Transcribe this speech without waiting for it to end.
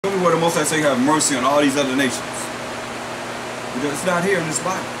where the Most High say have mercy on all these other nations. But it's not here in this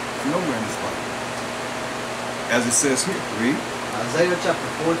Bible. It's nowhere in this Bible. As it says here, read. Isaiah chapter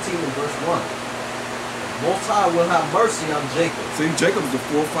 14 and verse 1. The Most High will have mercy on Jacob. See, Jacob is the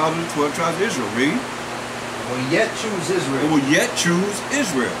forefather of the 12 tribes of Israel. Read. And will yet choose Israel. It will yet choose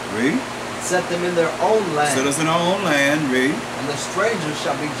Israel. Read. Set them in their own land. Set us in our own land. Read. And the strangers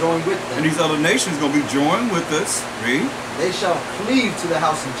shall be joined with them. And these other nations going to be joined with us. Read. They shall cleave to the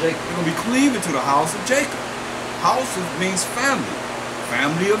house of Jacob. They're going to be cleaving to the house of Jacob. House means family.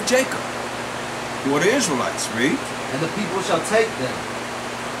 Family of Jacob. Who are the Israelites. Read. And the people shall take them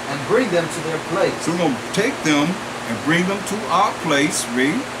and bring them to their place. So we're going to take them and bring them to our place.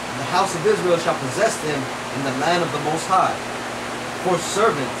 Read. And the house of Israel shall possess them in the land of the Most High for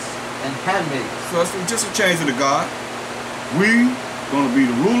servants and handmaids. So that's just a change of the God. We going to be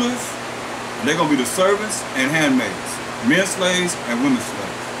the rulers, and they're going to be the servants and handmaids, men slaves and women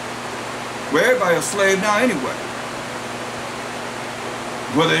slaves. Well, everybody a slave now anyway,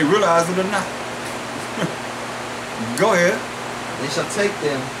 whether they realize it or not. Go ahead. They shall take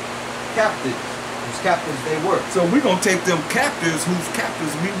them captives, whose captives they were. So we're going to take them captives, whose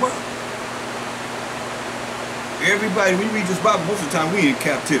captives we were. Everybody, when you read this Bible, most of the time we in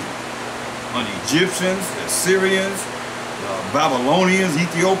captivity. On the Egyptians, the Syrians, the Babylonians,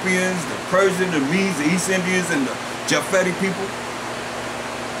 Ethiopians, the Persians, the Medes, the East Indians, and the Japhetic people.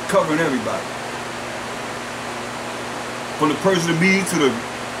 Covering everybody. From the Persian, the Medes to the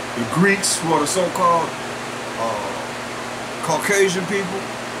Greeks, who are the so-called Caucasian people,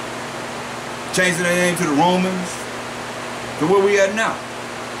 changing their name to the Romans. So where we at now?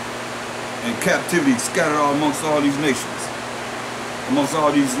 In captivity, scattered all amongst all these nations, amongst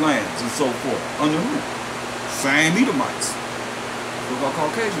all these lands and so forth. Under who? Same Edomites. Those are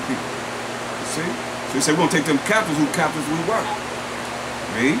Caucasian people. You see? So he said we're going to take them captives who captives we were.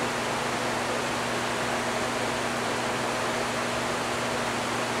 Read.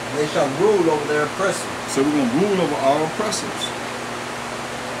 They shall rule over their oppressors. So we're going to rule over our oppressors.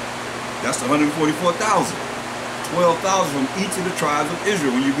 That's the 144,000. 12,000 from each of the tribes of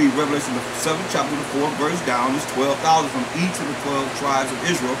Israel. When you read Revelation, the 7th chapter, the 4th verse down, there's 12,000 from each of the 12 tribes of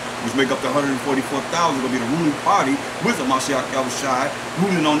Israel, which make up the 144,000. It'll be the ruling party with the Mashiach Yahushua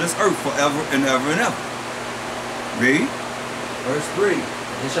ruling on this earth forever and ever and ever. Read. Verse 3.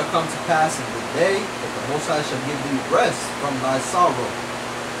 It shall come to pass in the day that the Most High shall give thee rest from thy sorrow,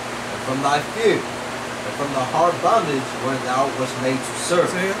 from thy fear, and from the hard bondage where thou wast made to serve.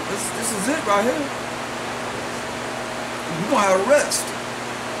 See, this is it right here. You're going to have rest.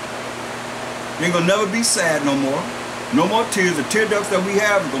 You ain't going to never be sad no more. No more tears. The tear ducts that we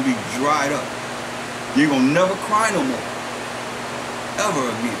have are going to be dried up. You ain't going to never cry no more. Ever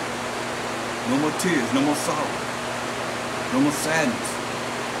again. No more tears. No more sorrow. No more sadness.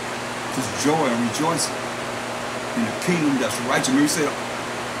 Just joy and rejoicing in the kingdom that's righteous. Remember he said,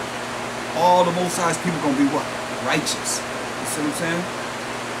 all the Most High's people are going to be what? Righteous. You see what I'm saying?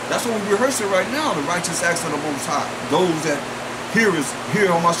 That's what we're rehearsing right now, the righteous acts of the Most High. Those that hear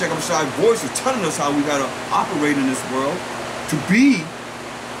on Mashiach Yahushua voice is telling us how we got to operate in this world to be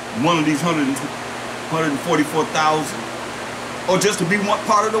one of these 144,000, or just to be one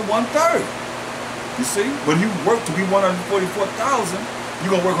part of the 1/3. You see? But if you work to be 144,000,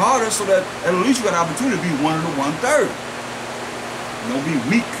 you're going to work harder so that at least you got an opportunity to be one of the 1/3. Don't be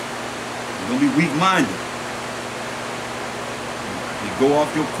weak. Don't be weak-minded. You go off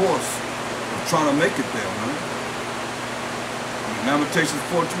your course of trying to make it there, man. Lamentations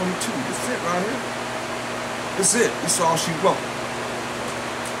 4:22. That's it right here. That's it. That's all she wrote.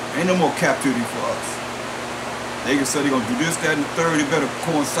 Ain't no more captivity for us. They can say they're going to do this, that, and the third. It better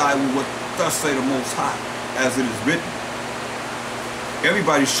coincide with what thus say the Most High, as it is written.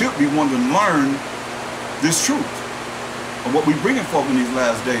 Everybody should be wanting to learn this truth of what we're bringing forth in these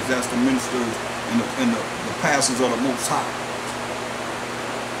last days. That's the ministers and the pastors of the Most High.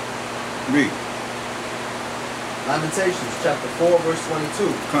 Read. Lamentations chapter 4 verse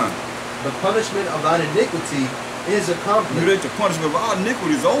 22. Come. The punishment of thine iniquity is accomplished. The punishment of our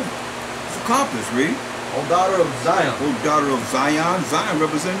iniquity is over. It's accomplished. Read. O daughter of Zion. O daughter of Zion. Zion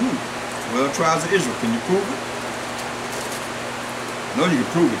represents who? 12 tribes of Israel. Can you prove it? No, you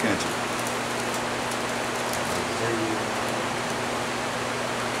can prove it, can't you?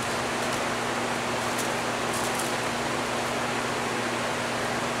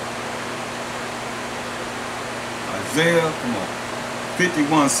 Isaiah, come on,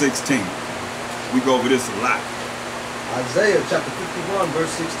 51:16. We go over this a lot. Isaiah chapter 51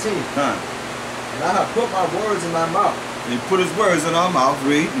 verse 16. Huh. And I have put my words in thy mouth. He put his words in our mouth.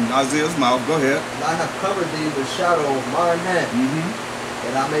 Read in Isaiah's mouth. Go ahead. And I have covered thee with the shadow of mine hand. Mm-hmm. That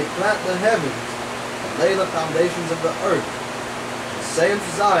that I may plant the heavens and lay the foundations of the earth. And say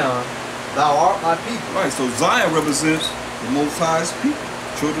unto Zion, Thou art my people. Right, so Zion represents the Most High's people,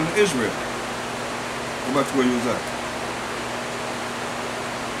 children of Israel. Go back to where you was at.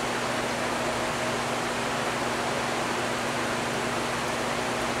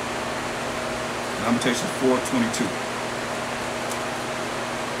 Lamentations 4:22.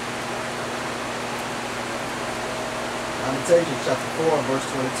 Lamentations chapter 4, verse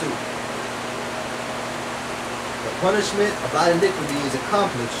 22. The punishment of thy iniquity is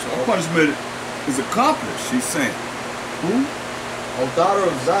accomplished. All punishment is accomplished, she's saying. Who? O daughter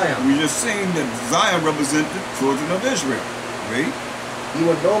of Zion. We just seen that Zion represented the children of Israel. Right? He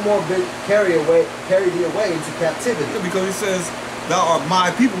will no more carry thee away into captivity. Yeah, because he says, Thou art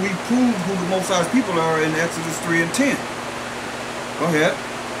my people. We proved who the Most High's people are in Exodus 3 and 10. Go ahead.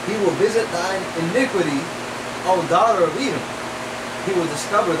 He will visit thine iniquity, O daughter of Edom. He will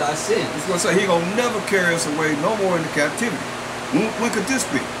discover thy sin. He's going to say, He going to never carry us away no more into captivity. When could this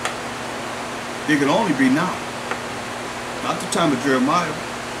be? It can only be now. Not the time of Jeremiah.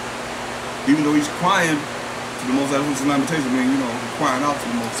 Even though he's crying to the Most High, which is Lamentation, crying out to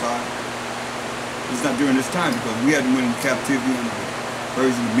the Most High. It's not during this time because we hadn't went into captivity under the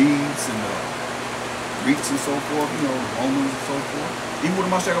Persian Medes and the Greeks and so forth, Romans and so forth. Even when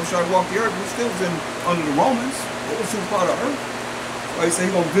the Mashiach walked the earth, we still was under the Romans. They were still part of earth. So he said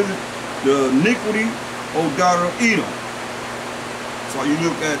he's going to visit the iniquity, O daughter of Edom. So you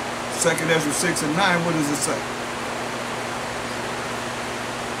look at 2nd Ezra 6 and 9, what does it say?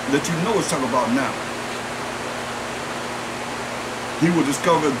 That you know it's talking about now. He will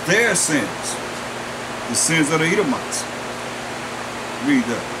discover their sins, the sins of the Edomites. Read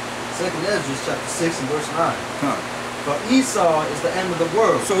that. 2nd Ezra chapter 6 and verse 9. Huh. For Esau is the end of the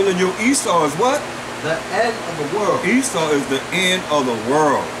world. So then your Esau is what? The end of the world. Esau is the end of the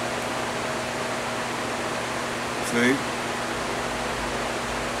world. See?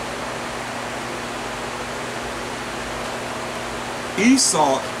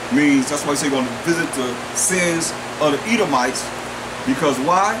 Esau means, that's why I say going to visit the sins of the Edomites. Because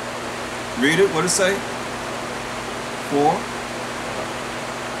why? Read it, what it say? For?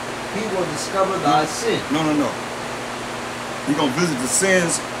 He will discover thy sin. No. He's going to visit the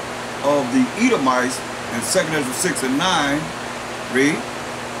sins of the Edomites in 2nd Ezra 6 and 9. Read.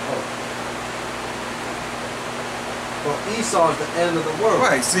 For Esau is the end of the world.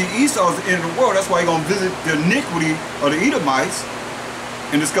 Right, see, Esau is the end of the world. That's why he's going to visit the iniquity of the Edomites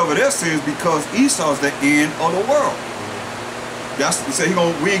and discover their sins, because Esau is the end of the world. That's what he said.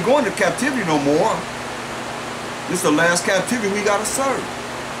 We ain't going to captivity no more. This is the last captivity we got to serve.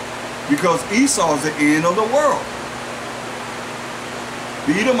 Because Esau is the end of the world.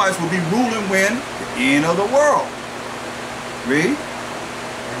 The Edomites will be ruling when? The end of the world. Read.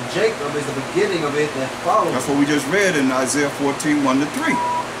 And Jacob is the beginning of it that follows. That's what we just read in Isaiah 14, 1 to 3.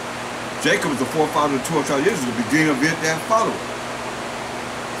 Jacob is the forefather of the 12 tribes of Israel, the beginning of it that follows.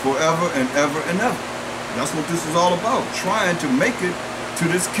 Forever and ever and ever. That's what this is all about. Trying to make it to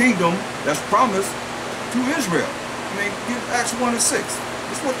this kingdom that's promised to Israel. Give Acts 1 and 6.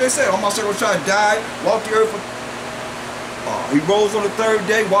 That's what they said. Almost died, walked the earth for... he rose on the 3rd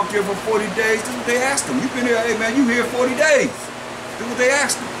day, walked the earth for 40 days. This is what they asked him. You've been here, hey man, you here 40 days. This is what they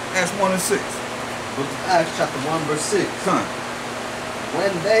asked him. Acts 1 and 6. Book of Acts chapter 1 verse 6. Son.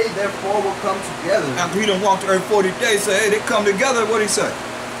 When they therefore will come together. After he done walked the earth 40 days, say, hey, they come together, what did he say?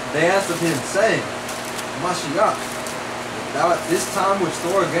 They answered him, saying, Mashiach, wilt thou at this time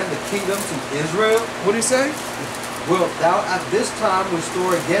restore again the kingdom to Israel? What did he say? Wilt thou at this time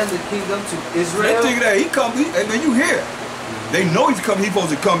restore again the kingdom to Israel? They think that he come, hey man, you here. They know he's coming, he's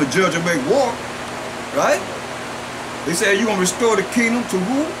supposed to come and judge and make war. Right? They say, you going to restore the kingdom to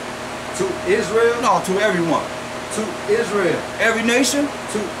who? To Israel? No, to everyone. To Israel. Every nation?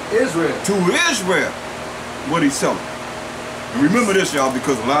 To Israel. To Israel. What he's telling. And remember this, y'all,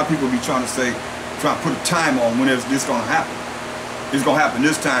 because a lot of people be trying to put a time on when this going to happen. It's going to happen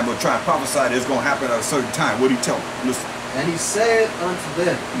this time, but try to prophesy that it's going to happen at a certain time. What did he tell them? Listen. And he said unto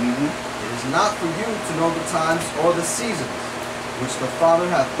them, It is not for you to know the times or the seasons, which the Father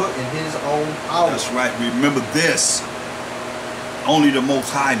hath put in his own power. That's right. Remember this. Only the Most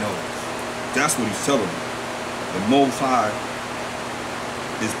High knows. That's what he's telling them. The Most High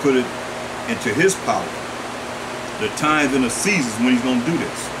is put it into his power. The times and the seasons when he's going to do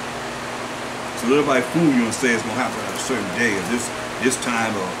this. So everybody fool you and say it's going to happen at a certain day or this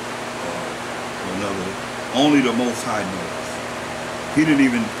time or another. Only the Most High knows. He didn't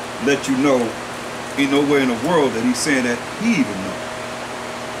even let you know, ain't nowhere in the world that he's saying that he even knows.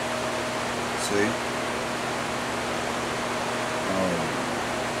 See?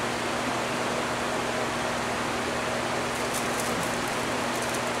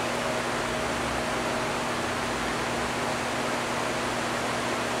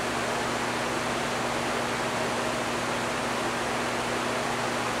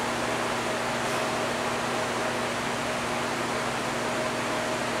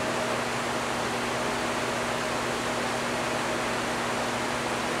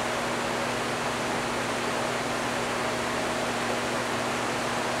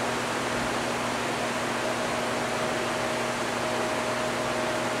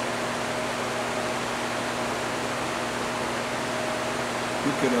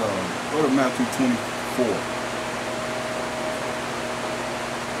 at go to Matthew 24.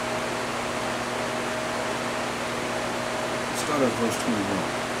 Start at verse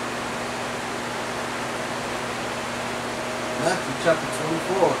 21. Matthew chapter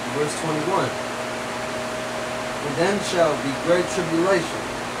 24, verse 21. And then shall be great tribulation,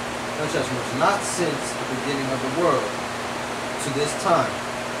 such as was not since the beginning of the world to this time.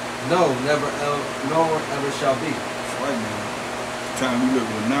 No, never, nor ever shall be. That's right, man. The time we live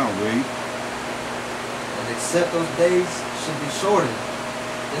in now, Wade. And except those days should be shortened,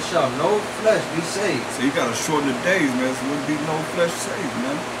 there shall no flesh be saved. So you gotta shorten the days, man, so there wouldn't be no flesh saved,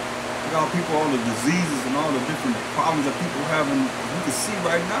 man. You got people, all the diseases and all the different problems that people have, and you can see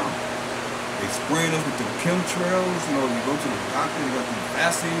right now. They spraying us with the chemtrails, you know, you go to the doctor, you got these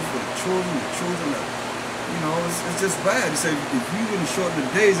vaccines for the children that, you know, it's just bad. They say if you didn't shorten the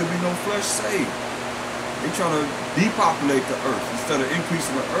days, there'd be no flesh saved. They trying to depopulate the earth. Instead of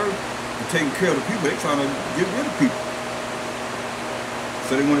increasing the earth and taking care of the people, they trying to get rid of people.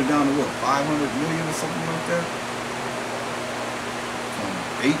 So they went it down to what, 500 million or something like that? From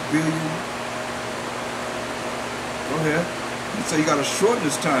 8 billion. Go ahead. You say you got to shorten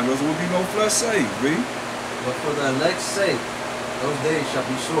this time, there will be no flesh saved, read. But for the elect's sake, those days shall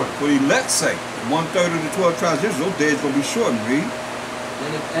be shortened. For the elect's sake, 1/3 of the 12 tribes of Israel, those days going to be shortened, read.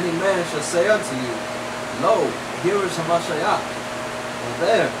 Then if any man shall say unto you, Lo, here is Hamashiach, and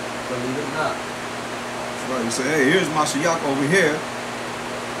there, believe it not. That's right, you say, hey, here's Mashiach over here,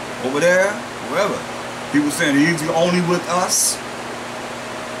 over there, wherever. People saying he's only with us.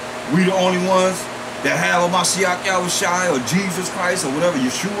 We the only ones that have a Mashiach Yahushai or Jesus Christ or whatever,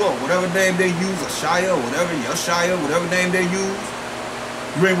 Yeshua, or whatever name they use, Ashaya, or whatever, Yeshaya, whatever name they use.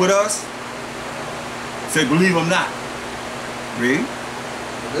 You ain't with us? Say, believe them not. Read.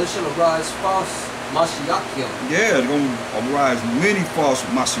 But there shall arise false Mashiachim, Yeah, they're going to arise many false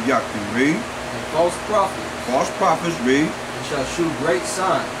Mashiachim, read. and false prophets, False prophets, read. and shall shew great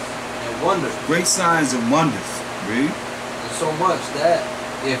signs and wonders, Great signs and wonders, read. and so much that,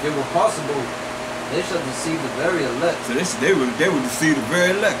 if it were possible, they shall deceive the very elect. So they would deceive the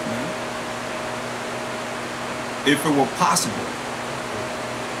very elect, man. If it were possible,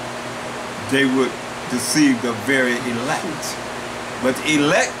 they would deceive the very elect. But the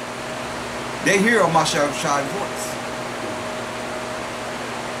elect, they hear a Mashiach's voice.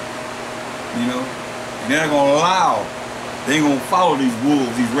 You know? And they're going to allow, they ain't going to follow these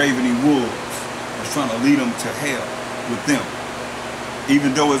wolves, these ravening wolves that's trying to lead them to hell with them.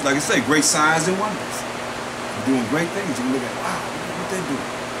 Even though it's, like I say, great signs and wonders. They're doing great things. You look at, wow, look at what they're doing.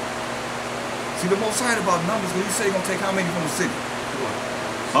 See, the most side about numbers, when you say you're going to take how many from the city?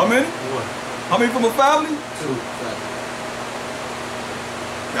 How many? One. How many from a family? Two.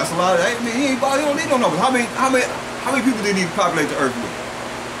 That's a lot. I mean, he don't need no numbers. How many people do you need to populate the earth with?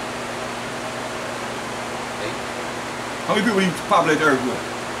 8. How many people do you need to populate the earth with?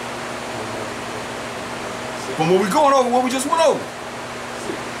 From what we're going over, what we just went over?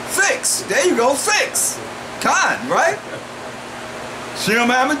 6. There you go, 6. Khan, right? Shem,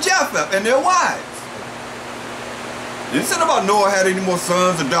 Ham, and Japheth, and their wives. It didn't say about Noah had any more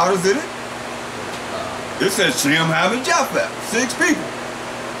sons and daughters, did it? It said Shem, Ham, and Japheth. 6 people.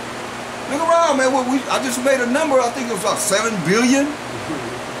 Look around, man. I just made a number. I think it was about 7 billion,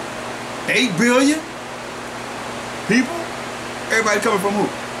 8 billion people. Everybody coming from who?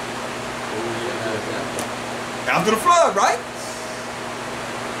 After the flood, right?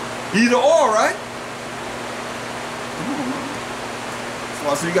 Either or, right? Come on,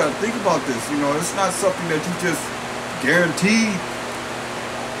 man. So you got to think about this. You know, it's not something that you just guaranteed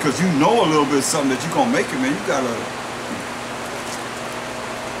because you know a little bit of something that you're going to make it, man. You got to...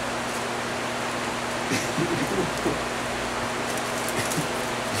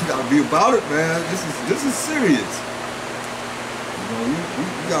 You got to be about it, man. This is serious. You know,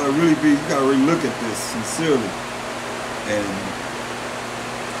 you got to really be, you got to really look at this sincerely. And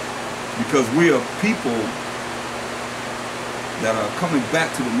because we are people that are coming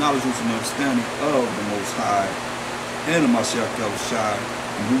back to the knowledge and understanding of the Most High and the Mashiach Yahushai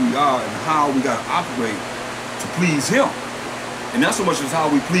and who we are and how we got to operate to please Him. And not so much as how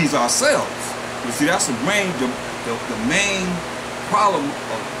we please ourselves. You see, that's the main problem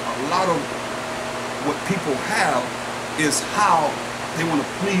of a lot of what people have is how they want to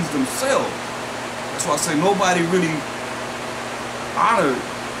please themselves. That's why I say nobody really honored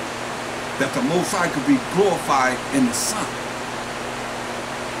that the Most High could be glorified in the Son.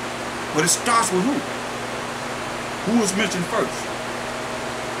 But it starts with who? Who is mentioned first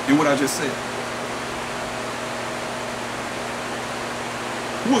in what I just said?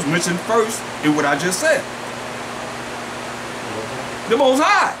 Who was mentioned first in what I just said? The Most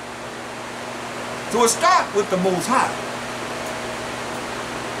High. So it starts with the Most High,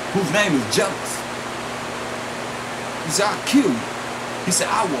 whose name is jealous. He said, I'll kill you. He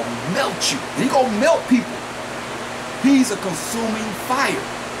said, I will melt you. And he gonna melt people. He's a consuming fire.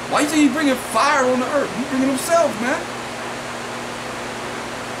 Why you think he's bringing fire on the earth? He's bringing himself, man.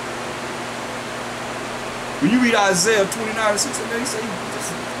 When you read Isaiah 29:6, he say,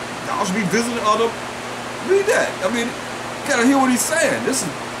 y'all should be visiting other. Read that. I mean, you gotta hear what he's saying. This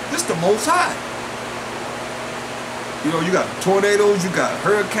the Most High. You know, you got tornadoes, you got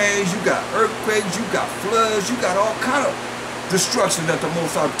hurricanes, you got earthquakes, you got floods, you got all kind of destruction that the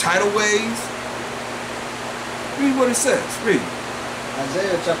Most High, tidal waves. Read what it says. Read.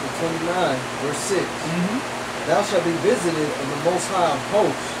 Isaiah chapter 29, verse 6. Thou shalt be visited of the Most High of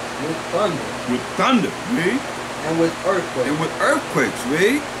hosts with thunder. With thunder, read. And with earthquakes. And with earthquakes,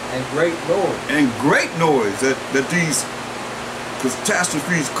 read. And great noise. And great noise that these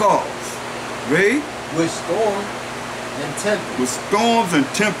catastrophes cause. Read. With storm and tempest. With storms and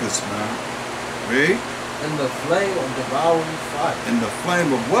tempests, man. Read. And the flame of devouring fire. And the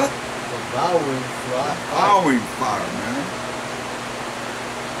flame of what? Devouring fire. Devouring fire, man.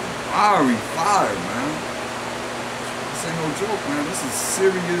 Fiery fire, man. This ain't no joke, man. This is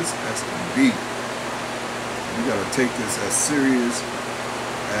serious as can be. You gotta take this as serious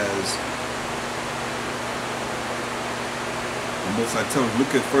as the Most High tells us.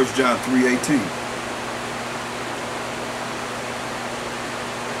 Look at 1 John 3:18.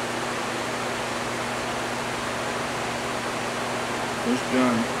 1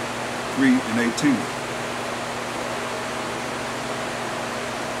 John 3:18.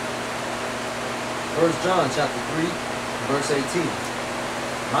 First John chapter 3, verse 18.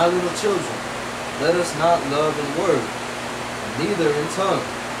 My little children, let us not love in word, neither in tongue,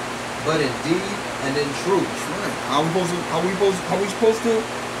 but in deed and in truth. That's right. How we supposed to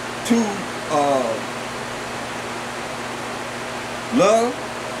love?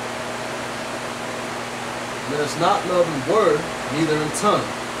 Let us not love in word, neither in tongue,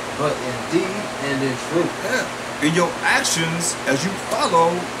 but in deed and in truth. Yeah. In your actions, as you follow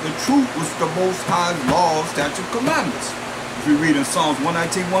the truth, was the Most High's laws, statutes, commandments. If you read in Psalms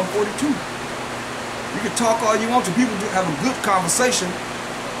 119, 142. You can talk all you want to. People do have a good conversation,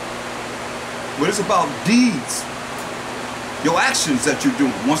 but it's about deeds. Your actions that you're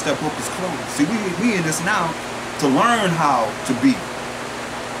doing once that book is closed. See, we in this now to learn how to be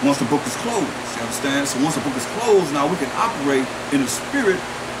once the book is closed. You understand? So once the book is closed, now we can operate in the spirit,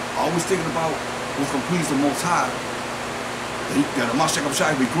 always thinking about what's going to please the Most High. That the Mashiach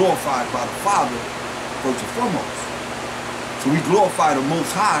shall be glorified by the Father first and foremost. So we glorify the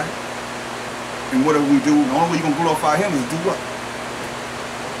Most High, and whatever we do, the only way you're going to glorify Him is do what?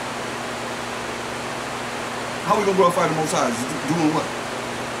 How are we going to glorify the Most High? Is doing what?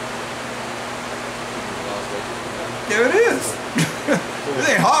 There it is. It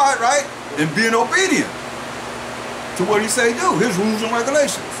ain't hard, right? And being obedient to what He say do, His rules and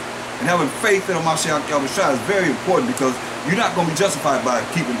regulations. And having faith in Mashiach Yahushua is very important, because you're not going to be justified by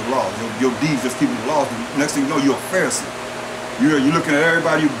keeping the laws. Your deeds just keeping the laws. The next thing you know, you're a Pharisee. You're looking at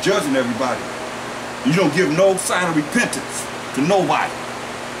everybody, you're judging everybody. You don't give no sign of repentance to nobody.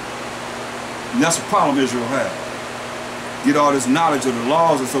 And that's the problem Israel has. Get all this knowledge of the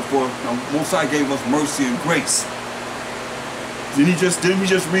laws and so forth. Now, Most High gave us mercy and grace. Didn't we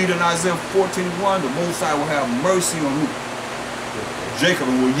just read in Isaiah 14:1, the Most High will have mercy on who? Jacob,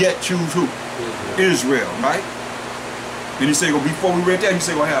 and will yet choose who? Israel, right? And he said, well, before we read that, he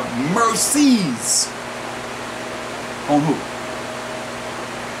said, we'll have mercies on who?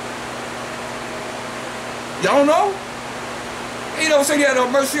 Y'all don't know? He don't say he had no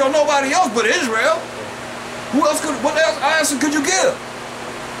mercy on nobody else but Israel. What else answer could you give?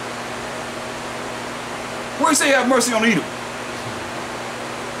 Where he say he had mercy on Edom?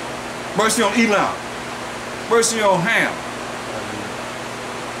 Mercy on Elam. Mercy on Ham.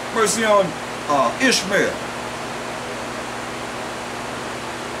 Mercy on Ishmael.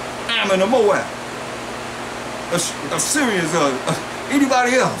 Ammon and Moab. Assyrians,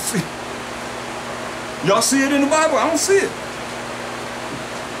 anybody else. Y'all see it in the Bible? I don't see it.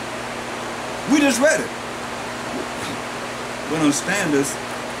 We just read it. We don't understand this.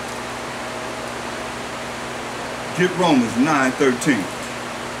 Get Romans 9:13.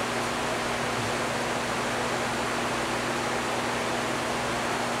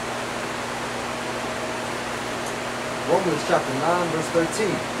 Romans chapter 9, verse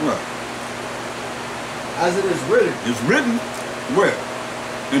 13. Right. As it is written. It's written where?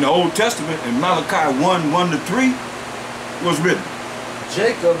 In the Old Testament, in Malachi 1:1-3, what's written?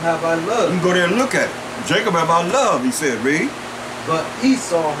 Jacob have I You loved. can go there and look at it. Jacob have I loved, he said, read. But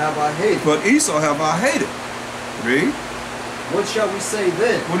Esau have I hated. But Esau have I hated. Read. What shall we say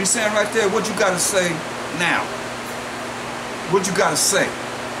then? What he's saying right there, what you got to say now? What you got to say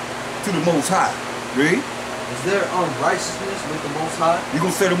to the Most High? Read. Is there unrighteousness with the Most High? You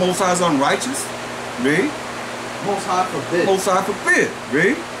going to say the Most High is unrighteous? Read. Most High forbid. Most High forbid.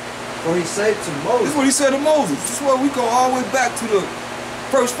 Read. For he said to This Moses. is what he said to Moses. This is where we go all the way back to the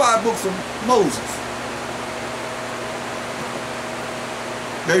first 5 books of Moses.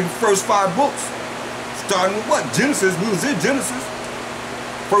 They first 5 books. Starting with what? Genesis. We was in Genesis.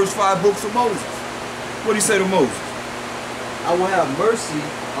 First 5 books of Moses. What did he say to Moses? I will have mercy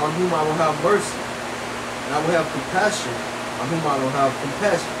on whom I will have mercy. And I will have compassion on whom I will have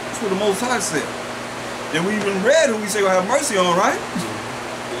compassion. That's what the Most High said. And we even read who we say will have mercy on, right?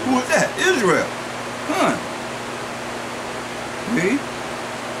 Who is that? Israel. Huh. Read.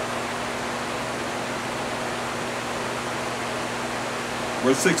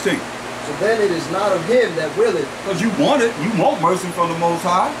 Verse 16. So then it is not of him that willeth. Because you want it. You want mercy from the Most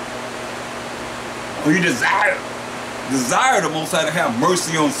High. Or you desire the Most High to have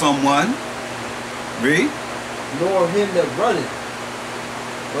mercy on someone. Read. Nor of him that runneth,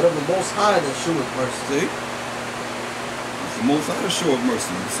 but of the Most High that sheweth mercy. See? It's the Most High to show up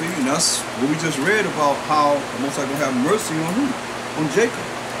mercy. You see? And that's what we just read about how the Most High gonna have mercy on who? On Jacob.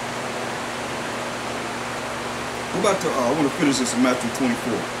 Go back to, I want to finish this in Matthew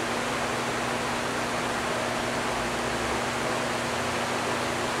 24.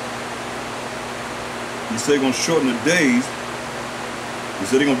 He said he's going to shorten the days. He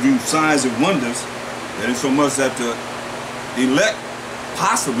said they're going to do signs and wonders. That is so much that the elect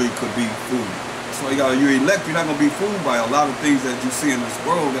possibly could be fooled. That's why you're elect, you're not going to be fooled by a lot of things that you see in this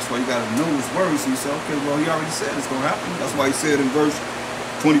world. That's why you got to know his words. So you say, okay, well, he already said it's going to happen. That's why he said in verse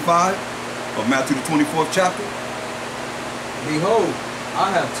 25 of Matthew the 24th chapter. Behold,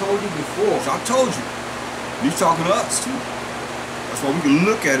 I have told you before. So I told you. And he's talking to us too. That's why we can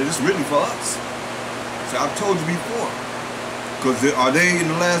look at it. It's written for us. So I've told you before. Because are they in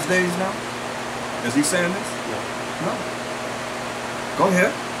the last days now? Is he saying this? Yeah. No. Go ahead.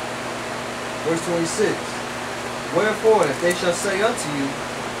 Verse 26. Wherefore, if they shall say unto you,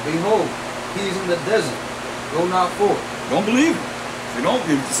 behold, he is in the desert, go not forth. Don't believe it. They don't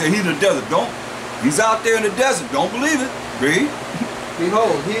say he's in the desert. Don't. He's out there in the desert. Don't believe it. Read.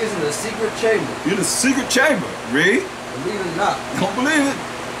 Behold, he is in the secret chamber. You're in the secret chamber. Read. Believe it not. Don't believe it.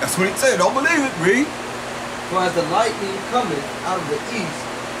 That's what he said. Don't believe it. Read. For as the lightning cometh out of the east,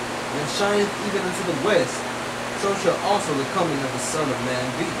 and shineth even unto the west, so shall also the coming of the Son of Man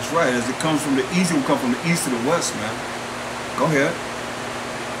be. That's right. As it comes from the east, it will come from the east to the west, man. Go ahead.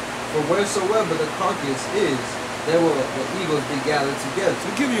 For wheresoever the carcass is, there will the eagles be gathered together.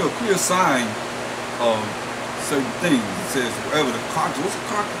 To give you a clear sign of certain things, it says wherever the carcass. What's a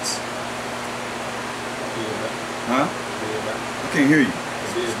carcass? Huh? I can't hear you.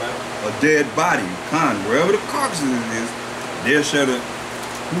 A dead body, kind. Wherever the carcass is, there shall the.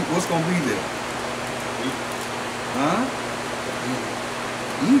 What's gonna be there? Huh?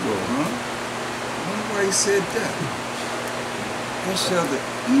 Eagle, huh? I wonder why he said that. There shall the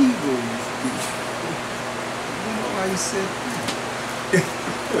eagles be. I wonder why he said that.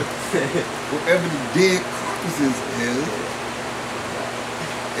 Wherever the dead carcasses is,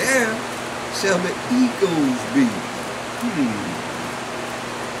 there shall the eagles be.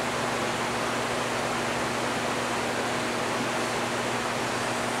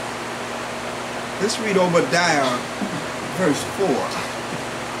 Let's read Obadiah verse 4.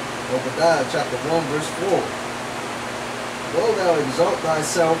 Obadiah chapter 1 verse 4. Though thou exalt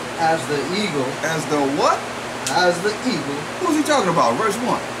thyself as the eagle. As the what? As the eagle. Who's he talking about? Verse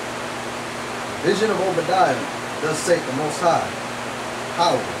 1. Vision of Obadiah, thus saith the Most High.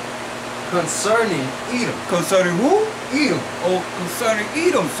 How? Concerning Edom. Concerning who? Edom. Oh, concerning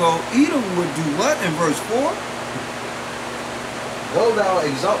Edom. So Edom would do what in verse 4? Though thou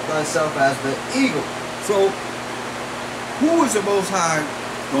exalt thyself as the eagle. So, who is the Most High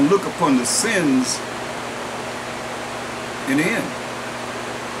going to look upon the sins in the end?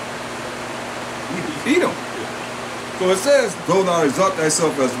 Edom. So it says, though thou exalt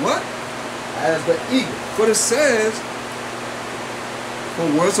thyself as what? As the eagle. But it says, for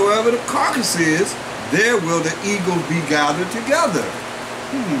wheresoever the carcass is, there will the eagles be gathered together.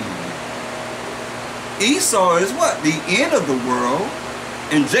 Esau is what? The end of the world,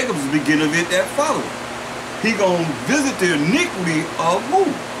 and Jacob's the beginning of it that followed. He gonna visit the iniquity of who?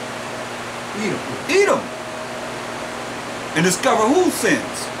 Edom. And discover whose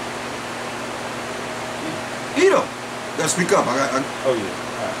sins? Edom. Let's speak up. Oh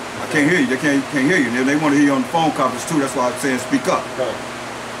yeah. I can't hear you. They can't hear you. They want to hear you on the phone conference too. That's why I'm saying speak up. Okay.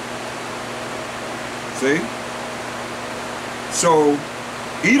 See? So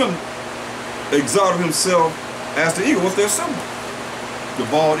Edom exalted himself as the eagle. What's their symbol? The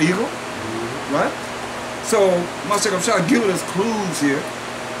bald eagle, right? So I'm trying to give us clues here,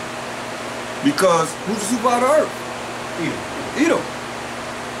 because who's the superpower of earth? Edom.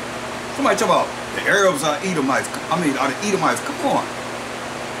 Somebody talk about the Arabs are Edomites. I mean, are the Edomites? Come on.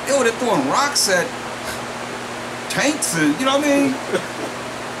 Yo, they're throwing rocks at tanks and, you know what I mean?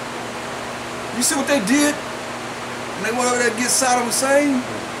 You see what they did? And they went over there to get Saddam Hussein.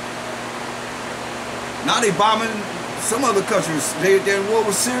 Now they bombing some other countries. They're in war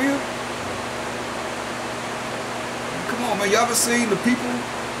with Syria. Come on, man. You ever seen the people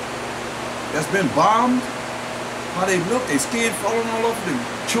that's been bombed? How they look, their skin falling all over the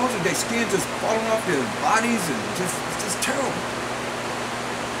children, their skin just falling off their bodies, and it's just terrible.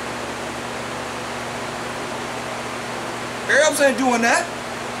 Arabs ain't doing that.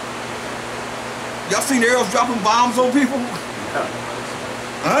 Y'all seen the Arabs dropping bombs on people?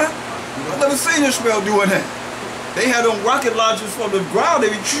 Huh? I've never seen Ishmael doing that. They had them rocket launchers from the ground,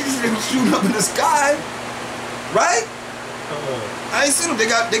 they be shooting up in the sky, right? I ain't seen them. They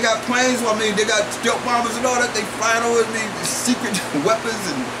got planes. I mean, they got stealth bombers and all that. They flying over these secret weapons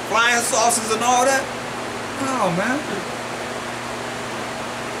and flying saucers and all that. Oh man,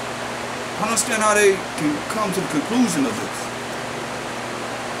 I don't understand how they can come to the conclusion of this.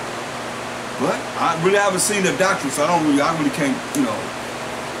 But I really haven't seen their doctrine, so I really can't,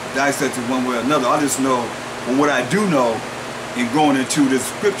 dissect it one way or another. I just know from what I do know in going into the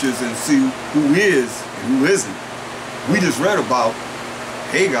scriptures and see who is and who isn't. We just read about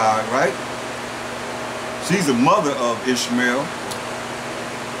Hagar, right? She's the mother of Ishmael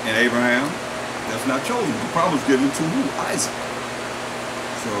and Abraham. That's not chosen. The promise given to who? Isaac.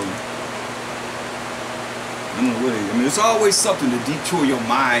 So, I don't know what it is. I mean, it's always something to detour your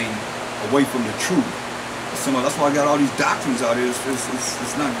mind away from the truth. That's why I got all these doctrines out here.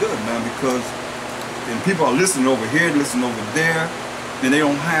 It's not good, man, because and people are listening over here, listening over there, and they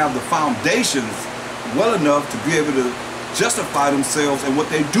don't have the foundations well enough to be able to justify themselves and what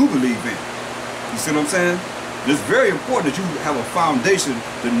they do believe in. You see what I'm saying? It's very important that you have a foundation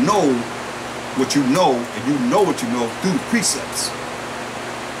to know what you know, and you know what you know through the precepts.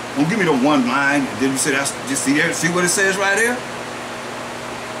 Don't give me the one line and then you say that's just see what it says right there?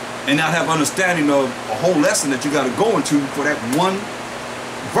 And not have understanding of a whole lesson that you got to go into for that one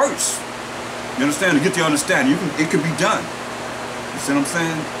verse. You understand? To get the understanding, it can be done. You see what I'm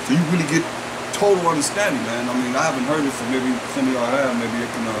saying? So you really get total understanding, man. I mean, I haven't heard it, so maybe some of y'all have. Maybe I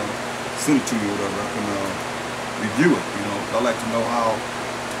can send it to you or whatever. I can review it, I like to know how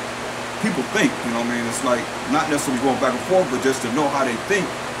people think, I mean? It's like, not necessarily going back and forth, but just to know how they think,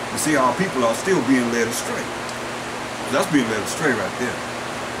 to see how people are still being led astray. That's being led astray right there,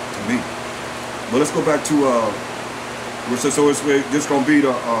 to me. But let's go back to, so it's just going to be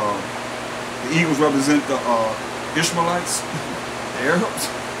the Eagles represent the Ishmaelites, the Arabs?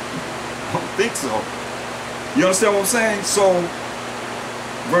 I don't think so. You understand what I'm saying? So,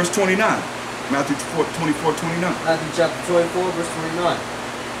 verse 29, Matthew 24:29. Matthew chapter 24, verse 29.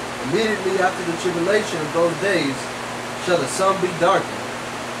 Immediately after the tribulation of those days shall the sun be darkened,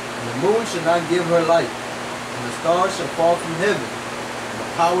 and the moon shall not give her light, and the stars shall fall from heaven, and the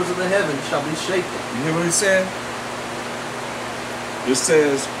powers of the heaven shall be shaken. You hear what he said? It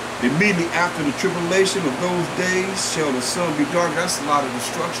says, immediately after the tribulation of those days shall the sun be dark. That's a lot of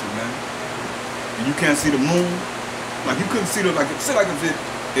destruction, man. And you can't see the moon. Like you couldn't see the, like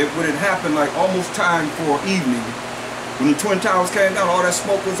if when it happened, like almost time for evening, when the Twin Towers came down, all that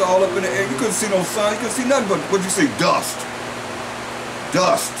smoke was all up in the air. You couldn't see no sun. You couldn't see nothing but, what'd you see? Dust.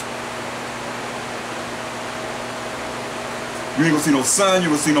 Dust. You ain't gonna see no sun, you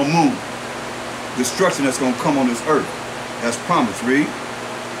ain't gonna see no moon. Destruction that's gonna come on this earth. That's promised, read.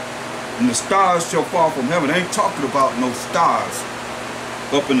 And the stars shall fall from heaven. They ain't talking about no stars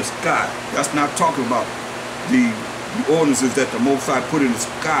up in the sky. That's not talking about the ordinances that the Most High put in the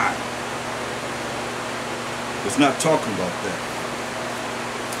sky. It's not talking about that.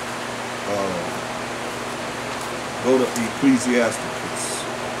 Go to Ecclesiasticus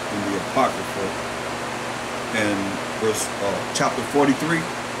in the Apocrypha and verse chapter 43,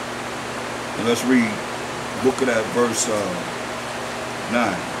 and let's read. Look at that verse 9.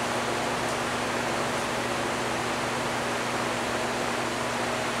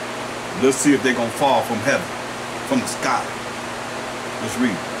 Let's see if they're going to fall from heaven, from the sky. Let's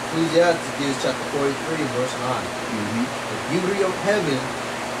read. Ecclesiastes chapter 43, verse 9. The beauty of heaven,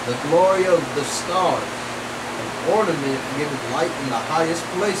 the glory of the stars, and ornament giving light in the highest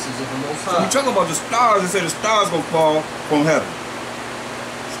places of the Most So High. we talk about the stars. They say the stars gonna fall from heaven.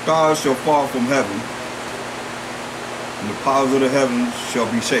 Stars shall fall from heaven, and the powers of the heavens shall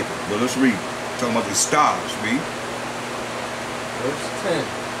be shaken. But let's read. Talking about the stars. Read. Verse 10.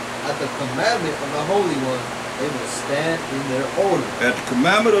 At the commandment of the Holy One, they will stand in their order. At the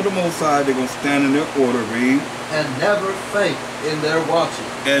commandment of the Most High, they're gonna stand in their order. Read. And never faint in their watching.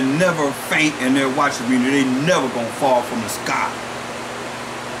 And never faint in their watching. Meaning they never gonna fall from the sky.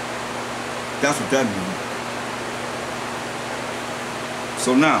 That's what that means.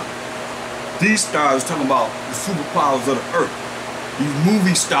 So now, these stars talking about the superpowers of the earth. These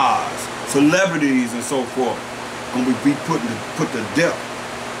movie stars, celebrities, and so forth, gonna be put to death.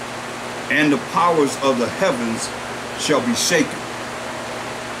 And the powers of the heavens shall be shaken.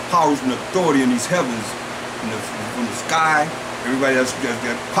 Powers and authority in these heavens, from the sky. Everybody that's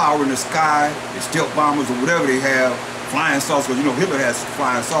got power in the sky, they stealth bombers or whatever they have, flying saucers. Because you know Hitler has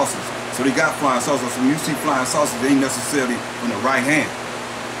flying saucers, so they got flying saucers. So when you see flying saucers, they ain't necessarily from the right hand.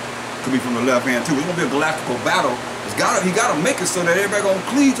 Could be from the left hand too. It's gonna be a galactical battle. He gotta make it so that everybody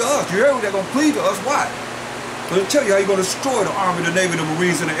gonna cleave to us. You hear me? They're gonna cleave to us. Why? Because it'll tell you how you're gonna destroy the army, the navy, the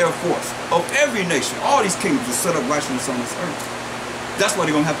marines, and the air force of every nation. All these kingdoms are set up righteousness on this earth. That's why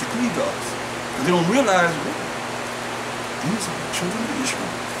they're gonna have to cleave to us. Because they don't realize these are the children of Israel.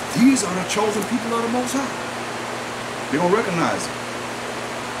 These are the chosen people of the Most High. They're gonna recognize it.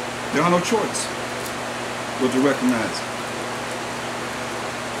 They have no choice but to recognize it.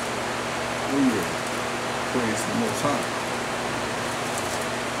 Oh yeah, praise the Most High.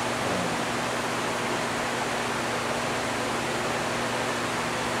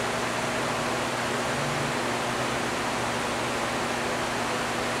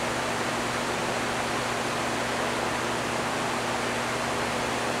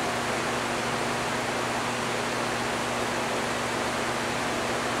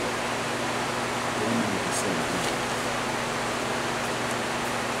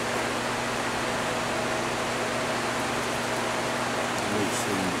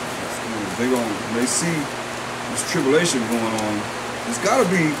 When they see this tribulation going on, it's got to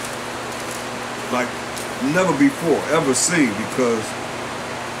be like never before, ever seen, because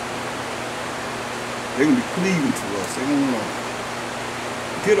they're going to be cleaving to us. They're going to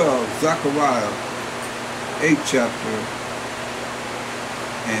get Zechariah 8 chapter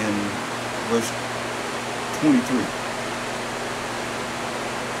and verse 23.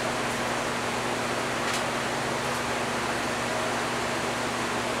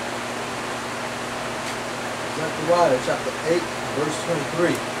 Zechariah chapter 8, verse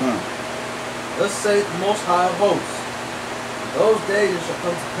 23. Thus saith the Most High of Hosts, in those days it shall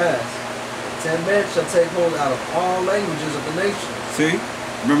come to pass, that 10 men shall take hold out of all languages of the nations. See?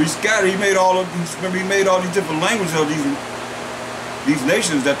 Remember he scattered, he made all these different languages of these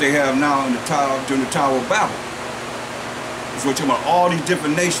nations that they have now in the tower, during the Tower of Babel. So we're talking about all these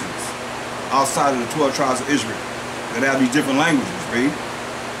different nations outside of the 12 tribes of Israel that have these different languages, read.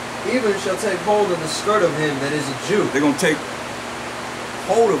 Even shall take hold of the skirt of him that is a Jew. They're going to take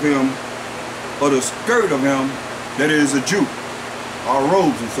hold of him, or the skirt of him that is a Jew, our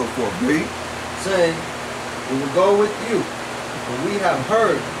robes and so forth, read. Saying, we will go with you, for we have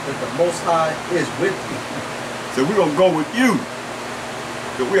heard that the Most High is with you. So we're going to go with you,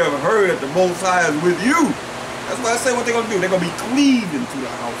 because we have heard that the Most High is with you. That's why I say what they're going to do. They're going to be cleaving to the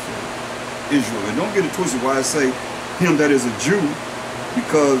house of Israel. And don't get it twisted why I say him that is a Jew,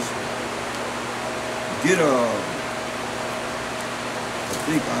 because get I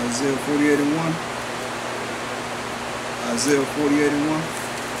think Isaiah 48:1. Isaiah 48:1.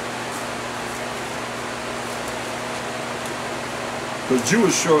 Because Jew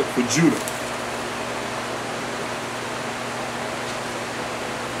is short for Judah.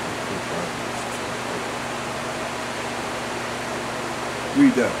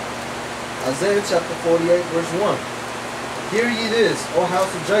 Read that. Isaiah chapter 48, verse 1. Hear ye this, O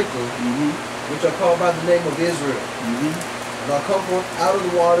house of Jacob, which are called by the name of Israel. And I'll come forth out of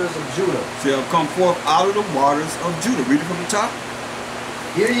the waters of Judah. Shall come forth out of the waters of Judah. Read it from the top.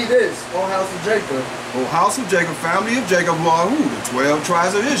 Hear ye this, O house of Jacob. O house of Jacob, family of Jacob, who are who? The 12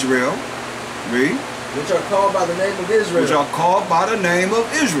 tribes of Israel. Read. Which are called by the name of Israel. Which are called by the name of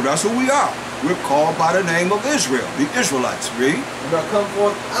Israel. That's who we are. We're called by the name of Israel, the Israelites. Read. And I'll come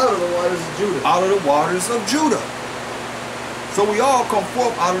forth out of the waters of Judah. Out of the waters of Judah. So we all come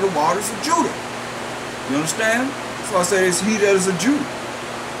forth out of the waters of Judah. You understand? So I say it's he that is a Jew.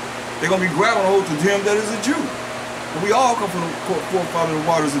 They're going to be grabbing hold to him that is a Jew. But we all come from forth out of the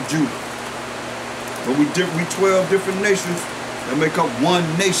waters of Judah. But we 12 different nations that make up one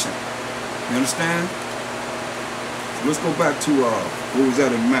nation. You understand? Let's go back to what was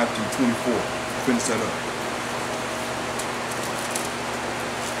that in Matthew 24. Finish that up.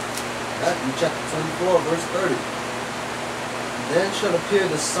 Matthew chapter 24, verse 30. Then shall appear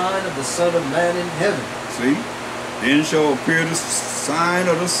the sign of the Son of Man in heaven. See? Then shall appear the sign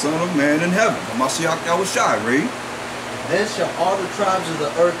of the Son of Man in heaven. Mashiach Yahushua, read. Then shall all the tribes of the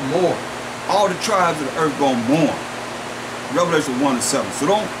earth mourn. All the tribes of the earth gonna mourn. Revelation 1:7. So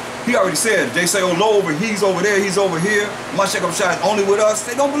don't, he already said, they say, oh, Lord, he's over there, he's over here. Mashiach Yahushua is only with us.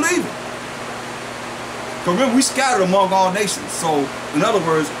 They don't believe it. Because remember, we scattered among all nations. So, in other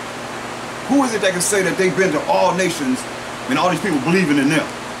words, who is it that can say that they've been to all nations and all these people believing in them?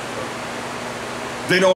 They don't.